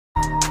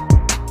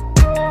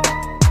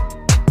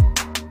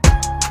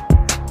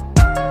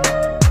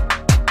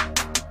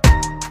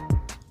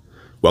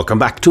Welcome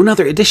back to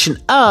another edition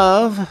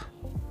of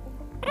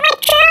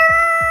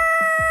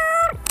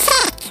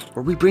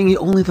where we bring you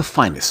only the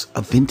finest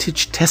of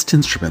vintage test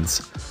instruments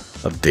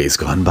of days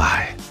gone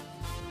by.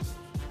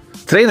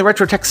 Today in the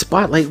Retro Tech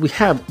Spotlight, we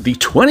have the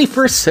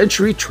 21st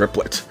century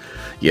Triplett.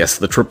 Yes,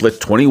 the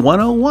Triplett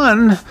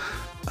 2101.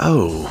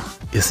 Oh,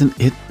 isn't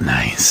it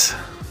nice?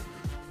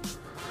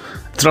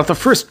 It's not the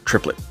first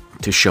Triplett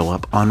to show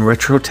up on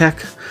Retro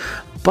Tech,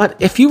 but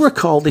if you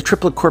recall, the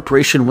Triplett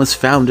Corporation was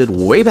founded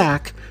way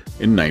back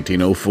in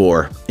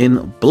 1904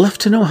 in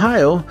Bluffton,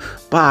 Ohio,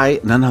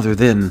 by none other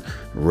than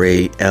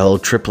Ray L.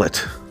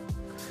 Triplett.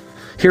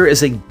 Here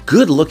is a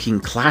good-looking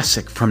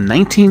classic from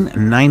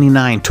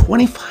 1999,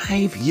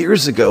 25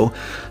 years ago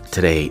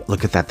today.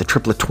 Look at that, the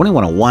Triplett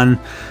 2101.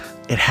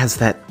 It has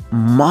that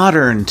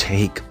modern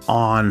take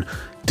on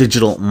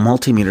digital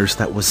multimeters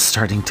that was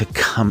starting to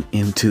come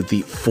into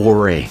the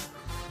foray.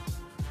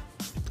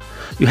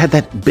 You had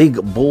that big,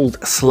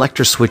 bold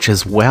selector switch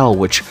as well,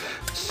 which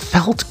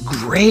felt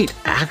great,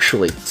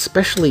 actually,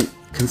 especially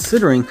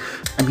considering,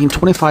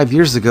 25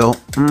 years ago,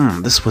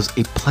 this was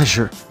a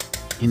pleasure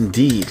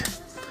indeed.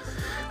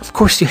 Of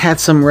course, you had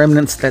some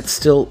remnants that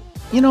still,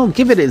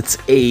 give it its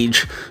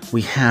age.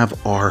 We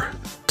have our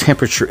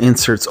temperature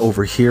inserts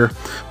over here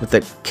with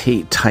that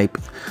K-type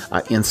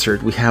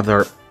insert. We have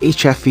our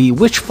HFE,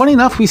 which, funny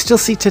enough, we still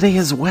see today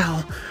as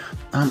well.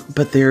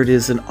 But there it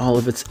is in all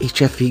of its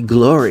HFE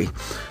glory.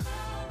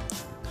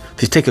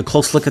 If you take a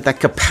close look at that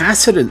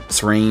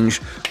capacitance range,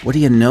 what do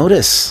you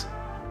notice?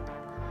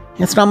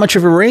 It's not much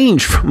of a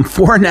range, from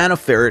 4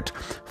 nanofarad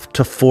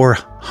to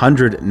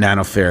 400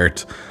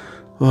 nanofarad.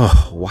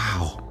 Oh,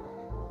 wow.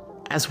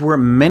 As were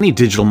many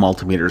digital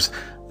multimeters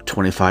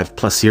 25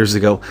 plus years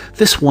ago,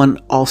 this one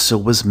also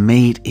was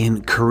made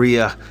in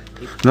Korea.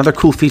 Another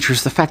cool feature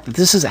is the fact that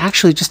this is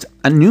actually just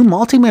a new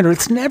multimeter.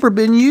 It's never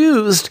been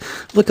used.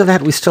 Look at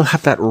that, we still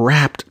have that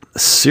wrapped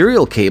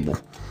serial cable.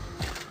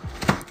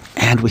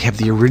 And we have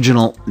the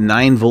original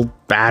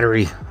 9-volt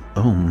battery.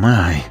 Oh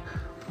my.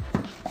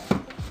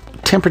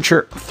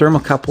 Temperature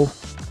thermocouple.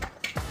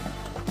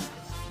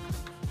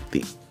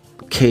 The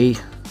K.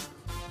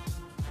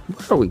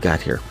 What do we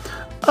got here?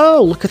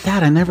 Oh, look at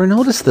that. I never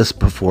noticed this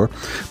before.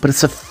 But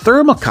it's a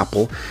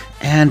thermocouple.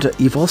 And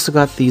you've also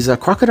got these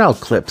crocodile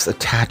clips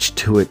attached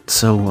to it.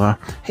 So,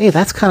 hey,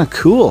 that's kind of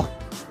cool.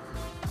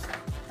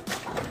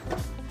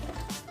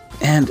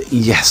 And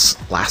yes,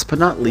 last but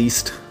not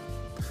least,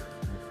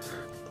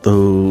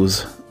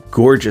 those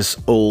gorgeous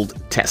old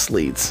test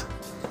leads.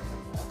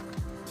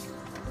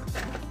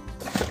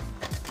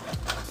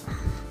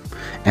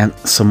 And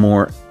some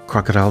more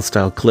crocodile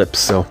style clips.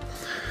 So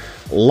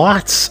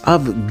lots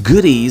of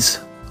goodies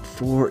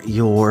for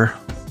your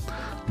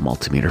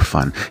multimeter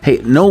fun.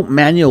 Hey, no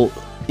manual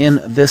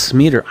in this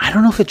meter. I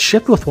don't know if it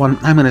shipped with one.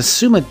 I'm going to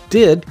assume it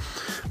did,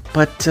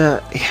 but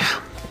yeah,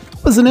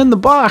 it wasn't in the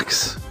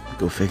box.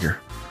 Go figure.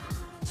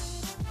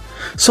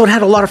 So it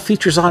had a lot of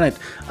features on it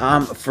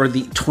for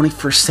the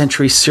 21st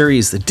century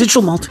series, the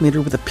digital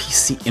multimeter with a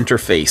PC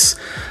interface.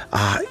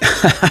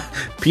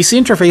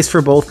 PC interface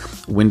for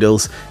both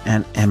Windows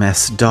and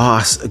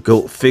MS-DOS,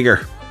 go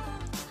figure.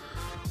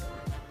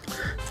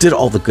 Did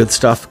all the good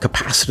stuff,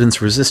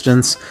 capacitance,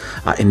 resistance,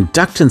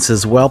 inductance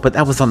as well, but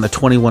that was on the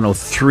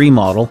 2103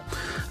 model.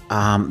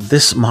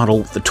 This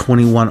model, the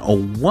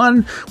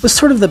 2101, was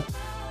sort of the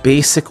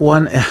basic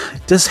one.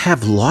 It does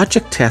have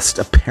logic test,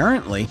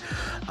 apparently.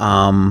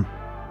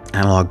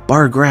 Analog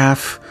bar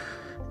graph,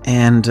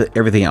 and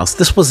everything else.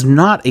 This was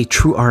not a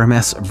true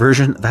RMS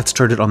version. That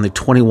started on the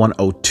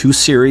 2102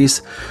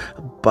 series,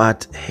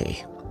 but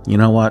hey, you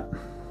know what?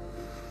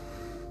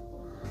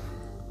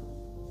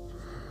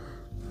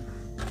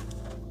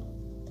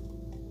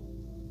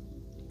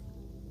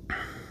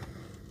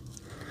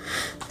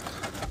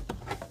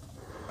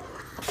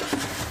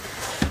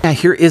 Yeah,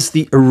 here is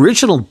the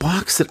original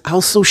box that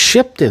also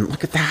shipped in.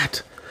 Look at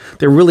that.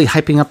 They're really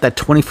hyping up that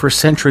 21st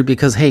century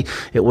because, hey,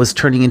 it was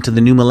turning into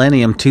the new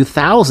millennium,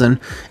 2000,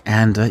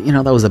 and,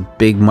 that was a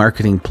big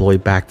marketing ploy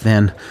back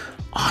then,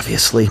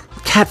 obviously.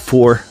 Cat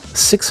 4,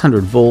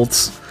 600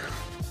 volts,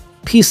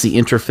 PC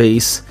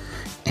interface,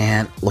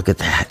 and look at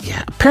that.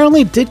 Yeah,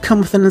 apparently it did come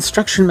with an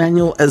instruction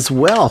manual as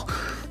well.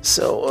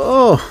 So,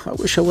 oh, I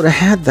wish I would have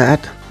had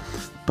that.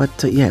 But,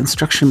 yeah,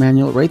 instruction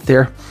manual right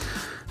there.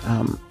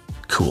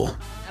 Cool.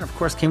 And, of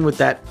course, came with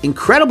that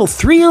incredible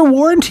 3-year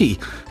warranty,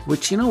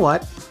 which, you know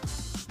what?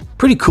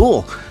 Pretty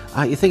cool.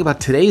 You think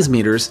about today's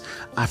meters,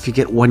 if you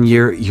get 1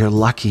 year, you're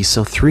lucky.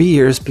 So 3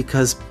 years,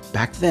 because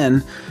back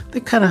then, they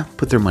kind of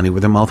put their money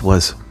where their mouth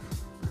was.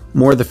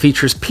 More of the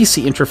features,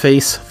 PC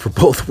interface for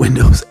both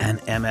Windows and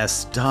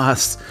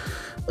MS-DOS.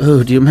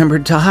 Oh, do you remember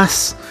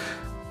DOS?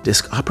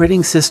 Disk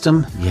operating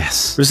system,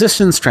 yes.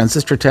 Resistance,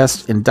 transistor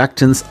test,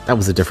 inductance, that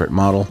was a different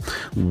model.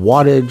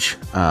 Wattage,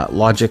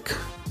 logic,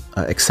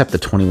 except the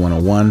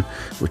 2101,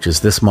 which is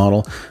this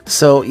model.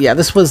 So yeah,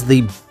 this was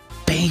the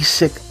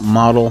basic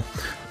model.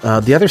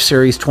 The other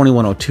series,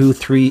 2102,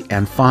 3,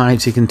 and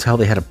 5, so you can tell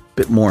they had a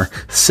bit more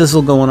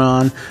sizzle going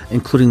on,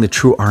 including the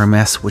true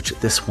RMS, which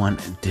this one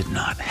did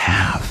not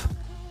have.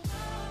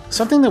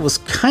 Something that was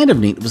kind of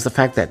neat was the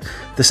fact that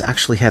this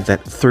actually had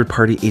that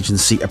third-party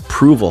agency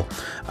approval.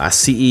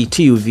 CE,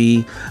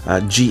 TUV,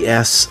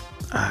 GS,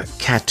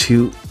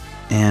 Cat2,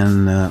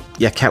 and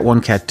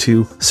Cat1,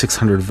 Cat2,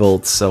 600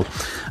 volts. So,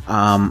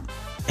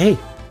 hey,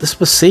 this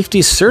was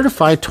safety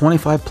certified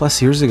 25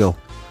 plus years ago.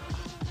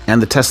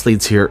 And the test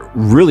leads here,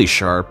 really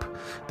sharp.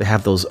 They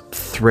have those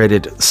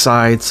threaded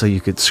sides, so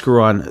you could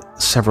screw on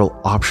several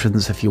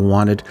options if you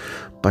wanted.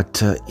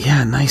 But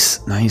yeah, nice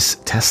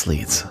test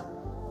leads.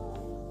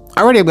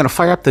 Alrighty, I'm going to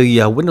fire up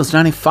the Windows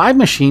 95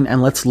 machine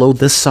and let's load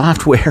this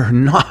software.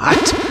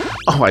 Not.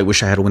 Oh, I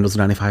wish I had a Windows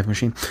 95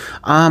 machine.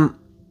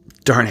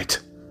 Darn it.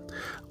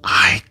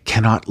 I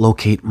cannot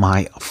locate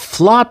my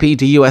floppy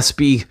to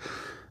USB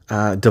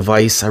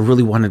device. I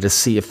really wanted to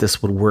see if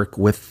this would work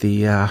with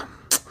the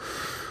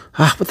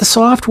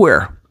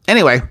software.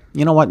 Anyway,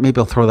 you know what? Maybe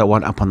I'll throw that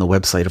one up on the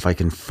website if I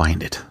can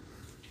find it.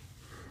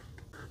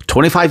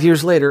 25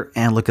 years later,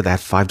 and look at that,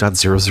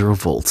 5.00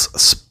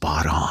 volts,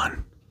 spot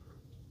on.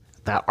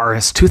 That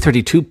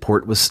RS-232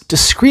 port was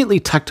discreetly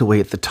tucked away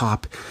at the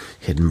top,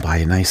 hidden by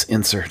a nice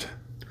insert.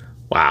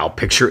 Wow,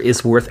 picture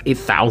is worth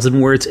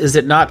 1,000 words, is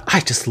it not? I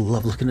just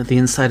love looking at the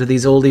inside of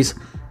these oldies.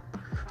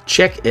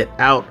 Check it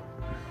out.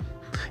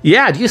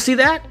 Yeah, do you see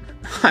that?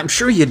 I'm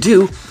sure you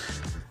do.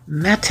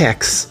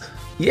 Metex.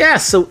 Yeah,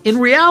 so in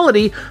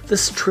reality,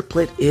 this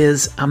triplet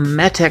is a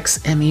Metex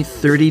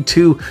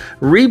ME32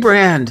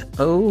 rebrand.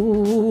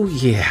 Oh,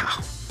 yeah.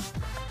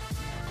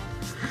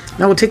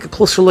 Now we'll take a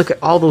closer look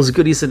at all those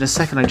goodies in a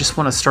second. I just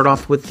want to start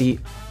off with the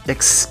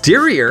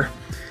exterior.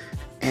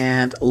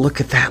 And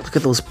look at that. Look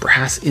at those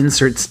brass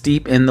inserts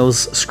deep in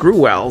those screw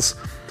wells.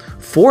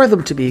 4 of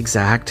them to be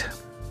exact.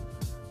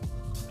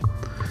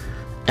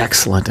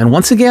 Excellent. And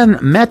once again,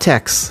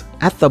 Metex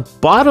at the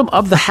bottom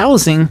of the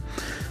housing.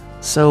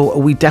 So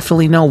we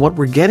definitely know what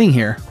we're getting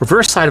here.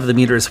 Reverse side of the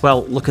meter as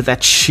well. Look at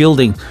that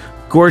shielding.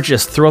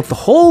 Gorgeous throughout the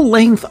whole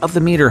length of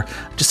the meter.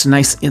 Just a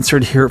nice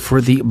insert here for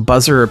the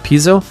buzzer or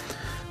piezo.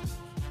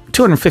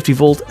 250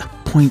 volt,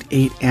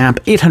 0.8 amp,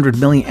 800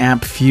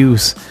 milliamp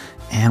fuse.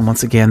 And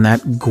once again,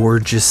 that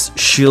gorgeous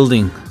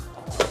shielding.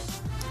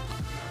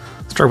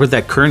 Start with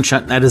that current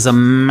shunt. That is a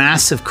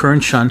massive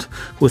current shunt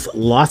with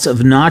lots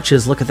of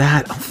notches. Look at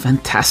that. Oh,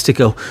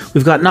 fantastico.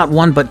 We've got not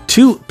one, but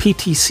 2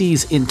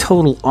 PTCs in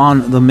total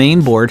on the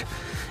main board.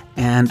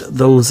 And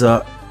those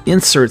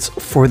inserts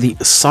for the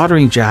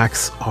soldering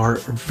jacks are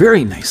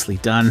very nicely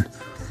done.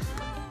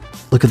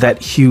 Look at that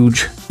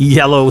huge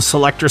yellow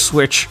selector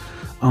switch.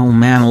 Oh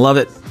man, I love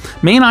it.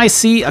 Main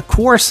IC, of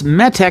course,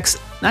 Metex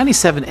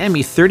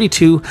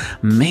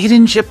 97ME32, made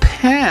in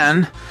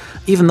Japan.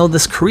 Even though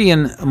this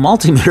Korean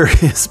multimeter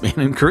is made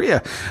in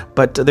Korea.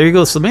 But there you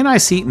go. So the main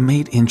IC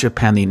made in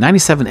Japan, the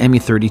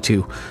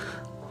 97ME32.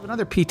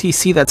 Another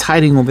PTC that's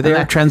hiding over there.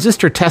 And that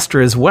transistor tester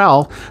as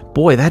well.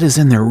 Boy, that is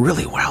in there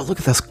really well. Look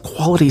at this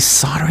quality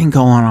soldering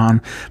going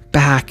on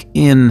back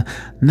in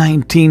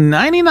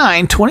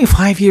 1999,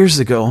 25 years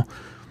ago.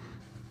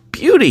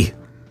 Beauty.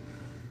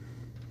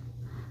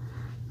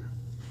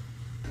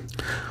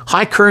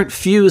 High current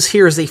fuse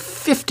here is a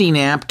 15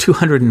 amp,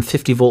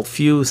 250 volt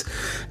fuse.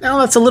 Now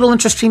that's a little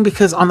interesting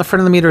because on the front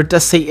of the meter it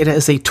does say it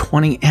has a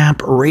 20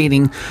 amp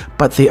rating,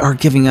 but they are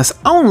giving us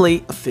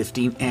only a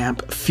 15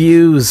 amp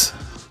fuse.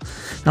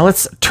 Now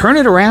let's turn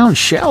it around,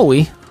 shall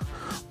we?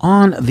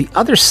 On the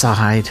other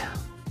side.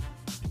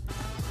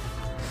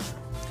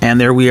 And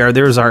there we are.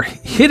 There's our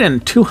hidden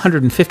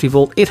 250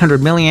 volt,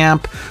 800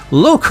 milliamp,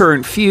 low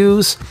current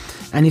fuse.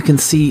 And you can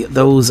see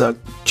those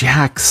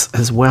jacks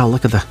as well.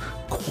 Look at the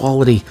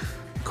quality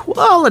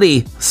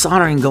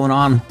soldering going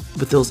on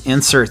with those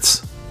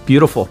inserts.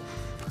 Beautiful.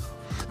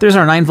 There's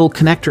our 9 volt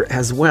connector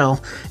as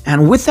well.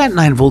 And with that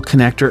 9 volt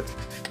connector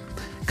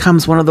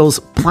comes one of those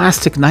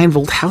plastic 9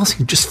 volt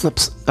housing, just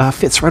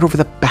fits right over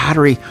the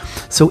battery.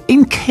 So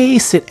in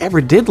case it ever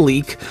did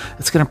leak,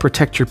 it's going to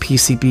protect your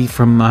PCB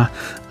from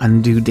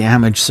undue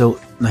damage. So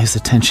nice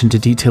attention to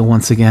detail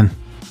once again.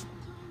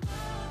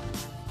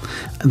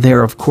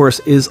 There, of course,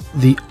 is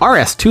the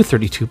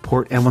RS-232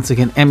 port, and once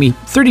again,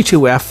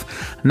 ME32F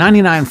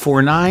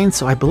 9949.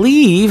 So I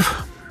believe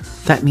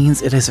that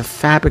means it is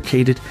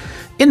fabricated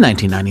in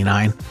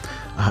 1999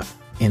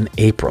 in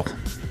April.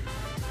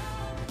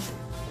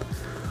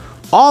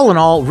 All in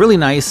all, really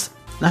nice.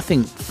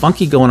 Nothing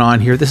funky going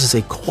on here. This is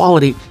a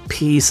quality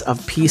piece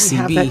of PCB. We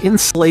have that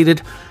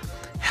insulated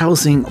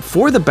housing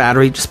for the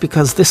battery, just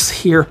because this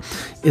here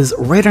is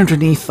right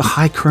underneath the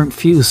high current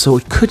fuse, so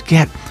it could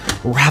get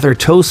rather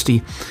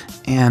toasty,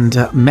 and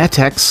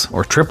Metex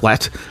or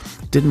Triplett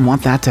didn't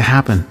want that to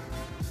happen.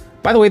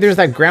 By the way, there's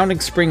that grounding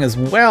spring as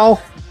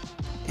well,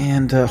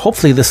 and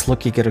hopefully this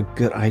look you get a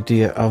good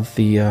idea of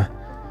the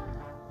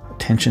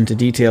attention to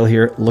detail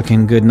here.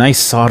 Looking good. Nice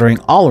soldering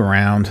all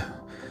around.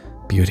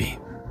 Beauty.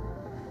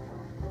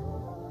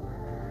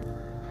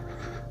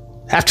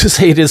 I have to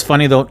say it is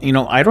funny though, you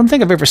know, I don't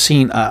think I've ever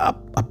seen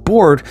a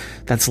board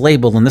that's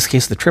labeled, in this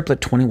case the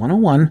Triplett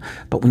 2101,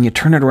 but when you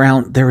turn it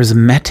around, there is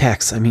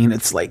Metex. I mean,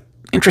 it's like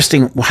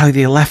interesting how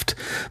they left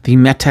the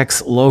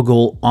Metex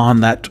logo on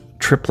that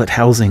Triplett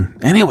housing.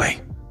 Anyway,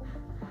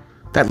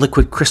 That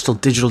liquid crystal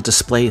digital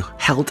display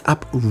held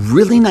up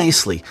really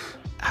nicely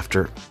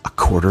after a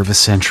quarter of a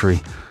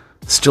century.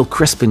 Still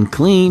crisp and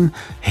clean.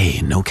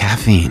 Hey, no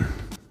caffeine.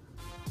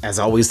 As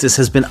always, this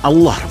has been a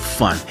lot of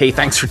fun. Hey,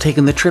 thanks for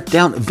taking the trip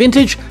down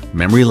vintage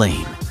memory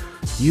lane.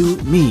 You,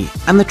 me,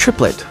 and the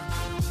Triplett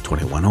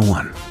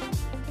 2101.